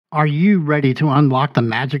Are you ready to unlock the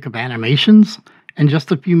magic of animations? In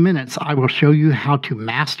just a few minutes, I will show you how to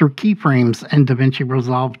master keyframes in DaVinci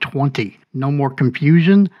Resolve 20. No more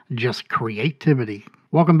confusion, just creativity.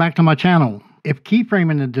 Welcome back to my channel. If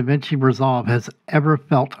keyframing in DaVinci Resolve has ever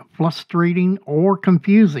felt frustrating or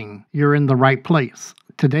confusing, you're in the right place.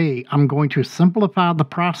 Today, I'm going to simplify the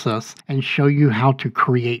process and show you how to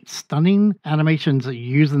create stunning animations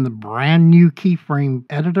using the brand new Keyframe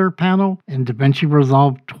editor panel in DaVinci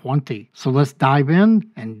Resolve 20. So let's dive in,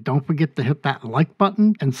 and don't forget to hit that like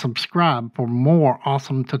button and subscribe for more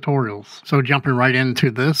awesome tutorials. So jumping right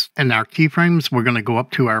into this, in our keyframes, we're going to go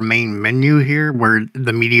up to our main menu here where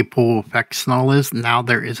the media pool effects and all is. Now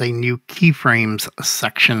there is a new keyframes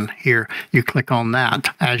section here. You click on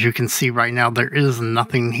that. As you can see right now, there is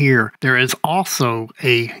nothing here. There is also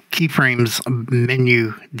a keyframes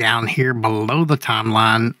menu down here below the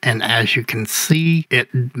timeline, and as you can see,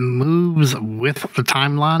 it moves with the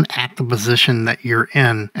timeline at the position that you're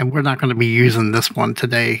in, and we're not going to be using this one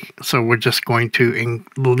today, so we're just going to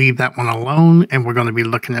leave that one alone, and we're going to be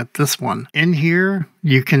looking at this one. In here,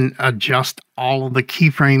 you can adjust all of the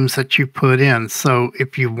keyframes that you put in. So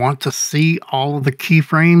if you want to see all of the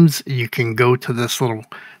keyframes, you can go to this little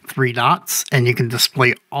three dots and you can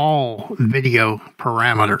display all video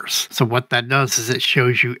parameters. So what that does is it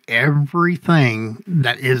shows you everything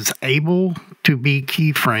that is able to be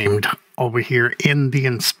keyframed over here in the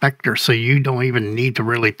inspector, so you don't even need to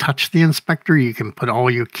really touch the inspector. You can put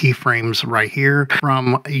all your keyframes right here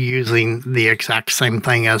from using the exact same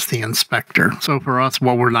thing as the inspector. So for us,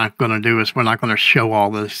 what we're not going to do is we're not going to show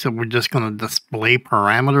all this, so we're just going to display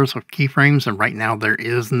parameters of keyframes, and right now there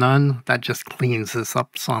is none. That just cleans this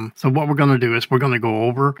up some. So what we're going to do is we're going to go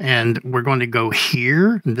over and we're going to go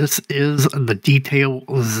here. This is the detail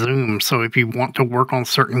zoom. So if you want to work on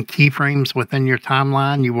certain keyframes within your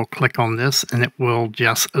timeline, you will click on this and it will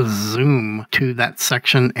just zoom to that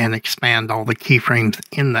section and expand all the keyframes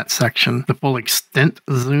in that section. The full extent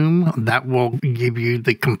zoom, that will give you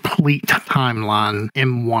the complete timeline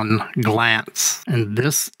in one glance. And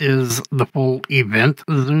this is the full event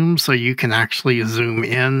zoom, so you can actually zoom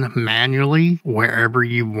in manually wherever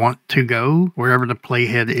you want to go. Wherever the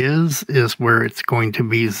playhead is where it's going to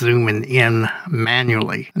be zooming in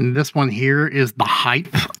manually. And this one here is the height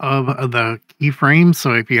of the keyframe.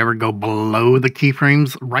 So if you ever go below the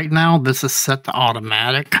keyframes, right now this is set to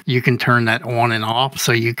automatic. You can turn that on and off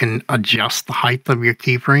so you can adjust the height of your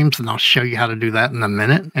keyframes, and I'll show you how to do that in a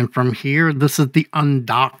minute. And from here, this is the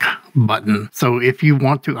undock button. So if you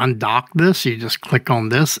want to undock this, you just click on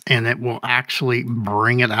this and it will actually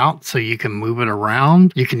bring it out so you can move it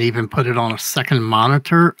around. You can even put it on a second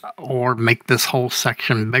monitor or make this whole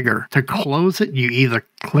section bigger. To close it, you either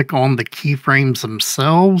click on the keyframes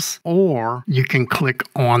themselves, or you can click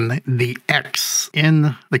on the X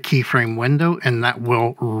in the keyframe window and that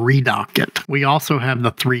will redock it. We also have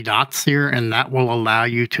the three dots here, and that will allow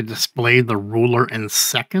you to display the ruler in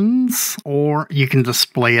seconds, or you can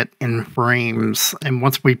display it in frames. And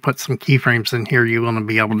once we put some keyframes in here, you're going to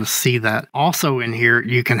be able to see that. Also in here,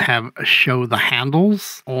 you can have show the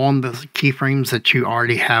handles on the keyframes that you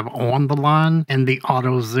already have on the line, and the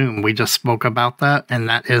auto zoom. We just spoke about that, and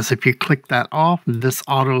that is if you click that off, this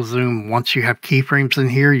auto zoom, once you have keyframes in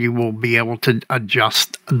here, you will be able to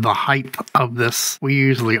adjust the height of this. We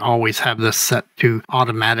usually always have this set to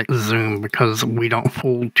automatic zoom because we don't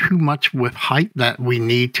fool too much with height that we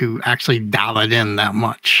need to actually dial it in that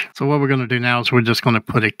much. So what we're going to do now is we're just going to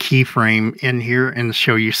put a keyframe in here and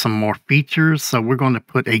show you some more features. So we're going to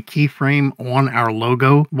put a keyframe on our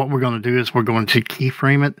logo. What we're going to do is we're going to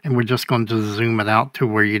keyframe it, and we're just going to zoom it out to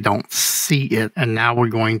where you don't see it. And now we're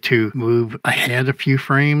going to move ahead a few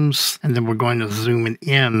frames, and then we're going to zoom it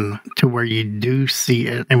in to where you do see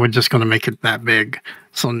it, and we're just going to make it that big.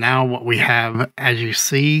 So now what we have, as you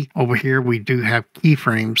see over here, we do have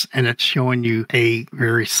keyframes, and it's showing you a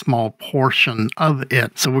very small portion of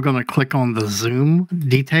it. So we're going to click on the zoom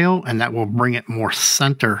detail, and that will bring it more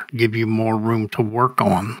center, give you more room to work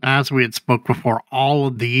on. As we had spoke before, all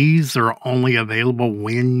of these are only available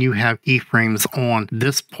when you have keyframes on.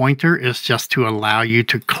 This pointer is just to allow you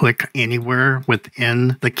to click anywhere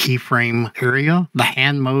within the keyframe area. The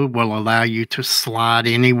hand mode will allow you to slide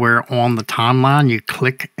anywhere on the timeline. You click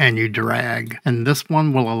click and you drag. And this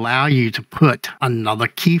one will allow you to put another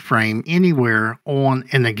keyframe anywhere on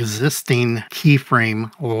an existing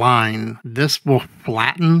keyframe line. This will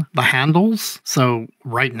flatten the handles. So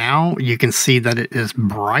right now you can see that it is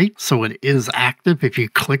bright, so it is active. If you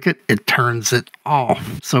click it, it turns it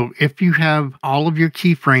off. So if you have all of your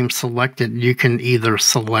keyframes selected, you can either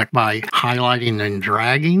select by highlighting and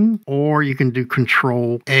dragging, or you can do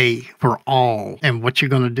Control A for all. And what you're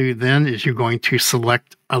going to do then is you're going to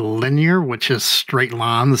select a linear, which is straight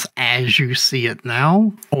lines as you see it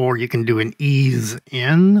now, or you can do an ease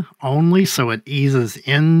in only, so it eases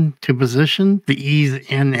into position. The ease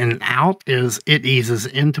in and out is it eases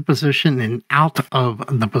into position and out of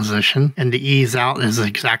the position, and the ease out is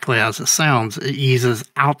exactly as it sounds. It eases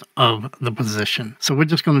out of the position. So we're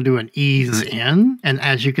just going to do an ease in, and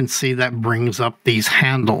as you can see, that brings up these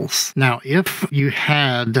handles. Now, if you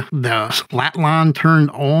had the flat line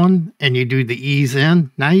turned on and you do the ease in,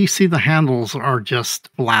 now you see the handles are just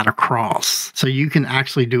flat across. So you can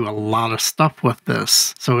actually do a lot of stuff with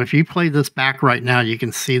this. So if you play this back right now, you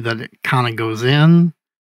can see that it kind of goes in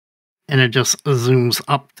and it just zooms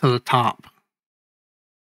up to the top.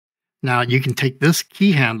 Now you can take this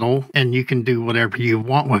key handle and you can do whatever you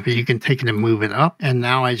want with it. You can take it and move it up. And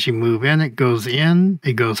now as you move in, it goes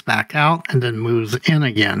back out, and then moves in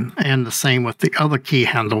again. And the same with the other key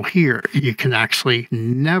handle here. You can actually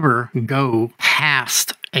never go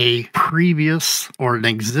past a previous or an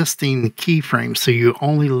existing keyframe, so you're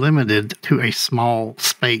only limited to a small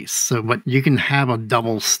space. So but you can have a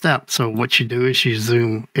double step. So what you do is you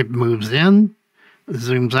zoom, it moves in,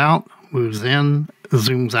 zooms out, moves in,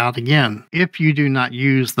 zooms out again. If you do not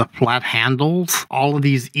use the flat handles, all of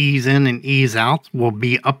these ease in and ease out will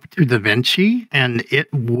be up to DaVinci, and it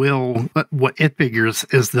will, but what it figures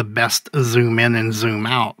is the best zoom in and zoom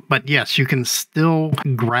out. But yes, you can still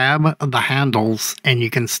grab the handles and you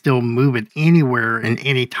can still move it anywhere and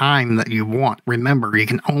any time that you want. Remember, you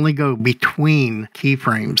can only go between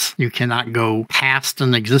keyframes. You cannot go past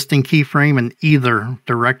an existing keyframe in either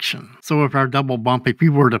direction. So if our double bump, if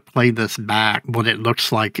you were to play this back, what it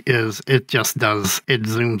looks like is it just does, it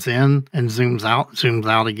zooms in and zooms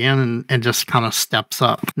out again, and just kind of steps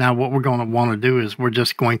up. Now what we're going to want to do is we're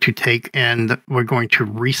just going to take and we're going to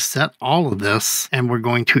reset all of this, and we're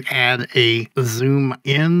going to add a zoom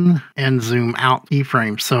in and zoom out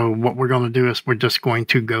keyframe. So what we're going to do is we're just going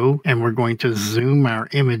to go and we're going to zoom our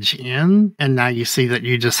image in, and now you see that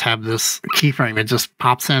you just have this keyframe. It just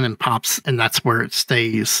pops in and pops, and that's where it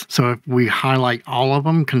stays. So if we highlight all of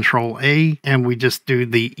them, Control A, and we just do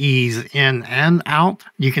the ease in and out,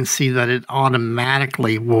 you can see that it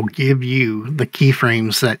automatically will give you the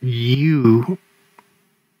keyframes that you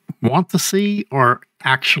want to see, or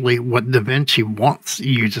actually what DaVinci wants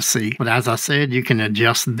you to see. But as I said, you can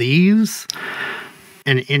adjust these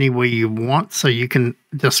in any way you want, so you can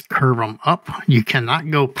just curve them up. You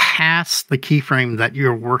cannot go past the keyframe that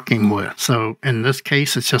you're working with. So in this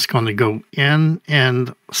case, it's just going to go in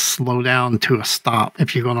and slow down to a stop.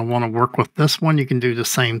 If you're going to want to work with this one, you can do the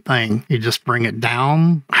same thing. You just bring it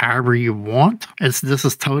down however you want. This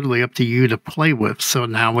is totally up to you to play with. So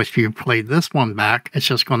now if you play this one back, it's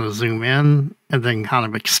just going to zoom in and then kind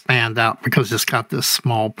of expand out, because it's got this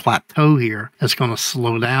small plateau here. It's going to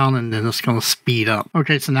slow down and then it's going to speed up.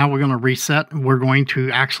 Okay, so now we're going to reset. We're going to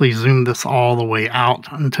actually zoom this all the way out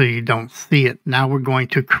until you don't see it. Now we're going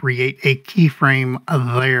to create a keyframe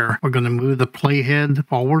there. We're going to move the playhead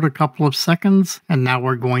forward a couple of seconds, and now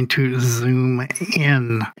we're going to zoom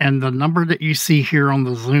in. And the number that you see here on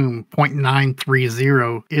the zoom,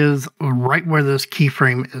 0.930, is right where this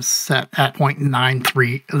keyframe is set at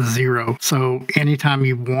 0.930. So anytime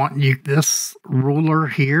you want, this ruler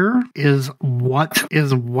here is what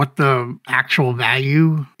the actual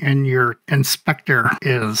value in your inspector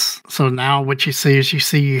is. So now what you see is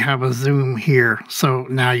you have a zoom here. So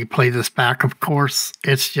now you play this back, of course,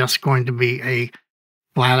 it's just going to be a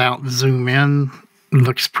flat out zoom in.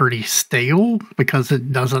 Looks pretty stale because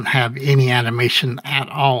it doesn't have any animation at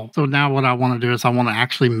all. So now what I want to do is I want to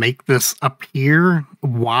actually make this appear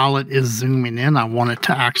while it is zooming in. I want it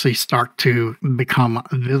to actually start to become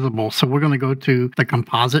visible. So we're going to go to the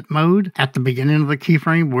composite mode. At the beginning of the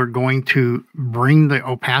keyframe, we're going to bring the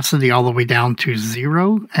opacity all the way down to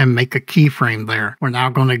 0 and make a keyframe there. We're now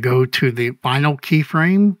going to go to the final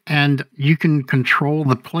keyframe, and you can control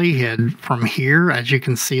the playhead from here. As you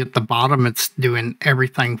can see at the bottom, it's doing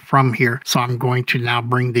everything from here. So I'm going to now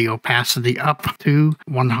bring the opacity up to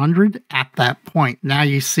 100 at that point. Now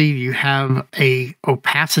you see you have a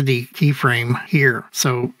opacity keyframe here.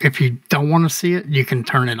 So if you don't want to see it, you can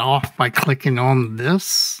turn it off by clicking on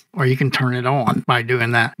this. or you can turn it on by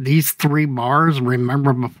doing that. These three bars,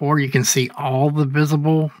 remember before, you can see all the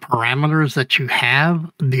visible parameters that you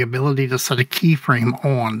have, the ability to set a keyframe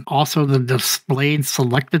on. Also, the displayed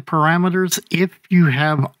selected parameters. If you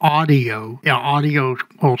have audio, audio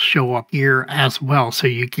will show up here as well, so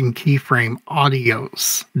you can keyframe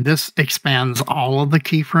audios. This expands all of the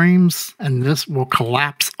keyframes, and this will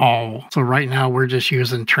collapse all. So right now we're just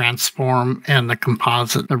using transform and the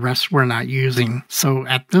composite. The rest we're not using. So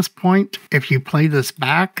at this point, if you play this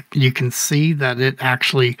back, you can see that it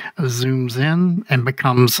actually zooms in and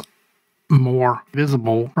becomes more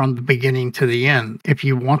visible from the beginning to the end. If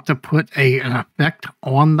you want to put an effect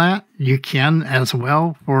on that, you can as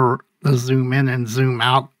well for the zoom in and zoom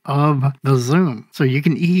out of the zoom. So you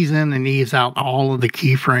can ease in and ease out all of the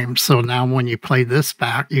keyframes. So now when you play this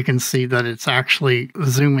back, you can see that it's actually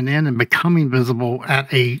zooming in and becoming visible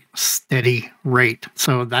at a steady rate.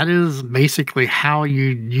 So that is basically how you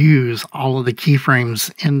use all of the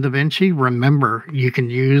keyframes in DaVinci. Remember, you can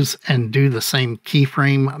use and do the same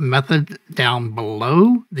keyframe method down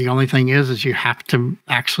below. The only thing is you have to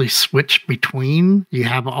actually switch between. You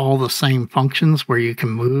have all the same functions where you can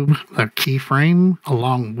move the keyframe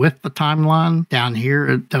along with the timeline. Down here,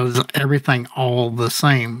 it does everything all the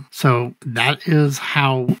same. So that is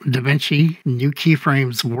how DaVinci new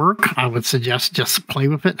keyframes work. I would suggest just play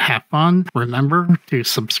with it, have fun. Remember to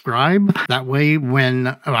subscribe. That way,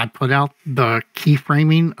 when I put out the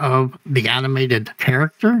keyframing of the animated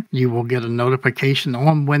character, you will get a notification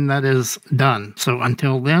on when that is done. So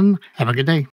until then, have a good day.